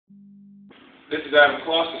This is Adam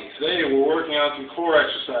Clausen. Today we're working on some core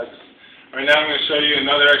exercises. Right now I'm going to show you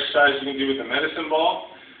another exercise you can do with the medicine ball.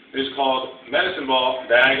 It is called medicine ball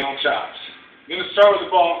diagonal chops. You're going to start with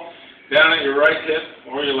the ball down at your right hip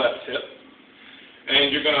or your left hip.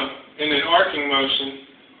 And you're going to, in an arcing motion,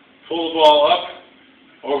 pull the ball up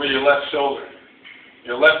over your left shoulder.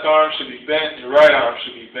 Your left arm should be bent, your right arm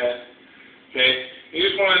should be bent. Okay? You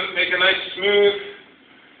just want to make a nice smooth,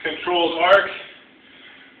 controlled arc.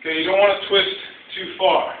 Okay, you don't want to twist too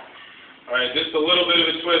far. Alright, just a little bit of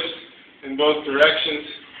a twist in both directions.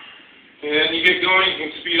 And then you get going, you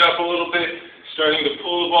can speed up a little bit, starting to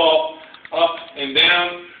pull the ball up and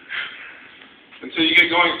down until you get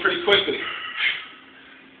going pretty quickly.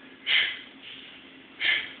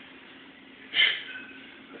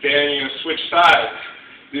 Okay, and you're going to switch sides.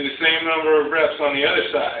 Do the same number of reps on the other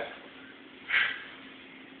side.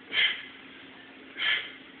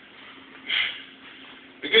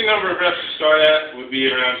 A good number of reps to start at would be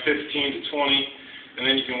around 15 to 20, and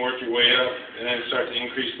then you can work your way up and then start to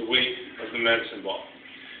increase the weight of the medicine ball.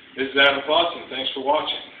 This is Adam Clausen. Thanks for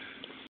watching.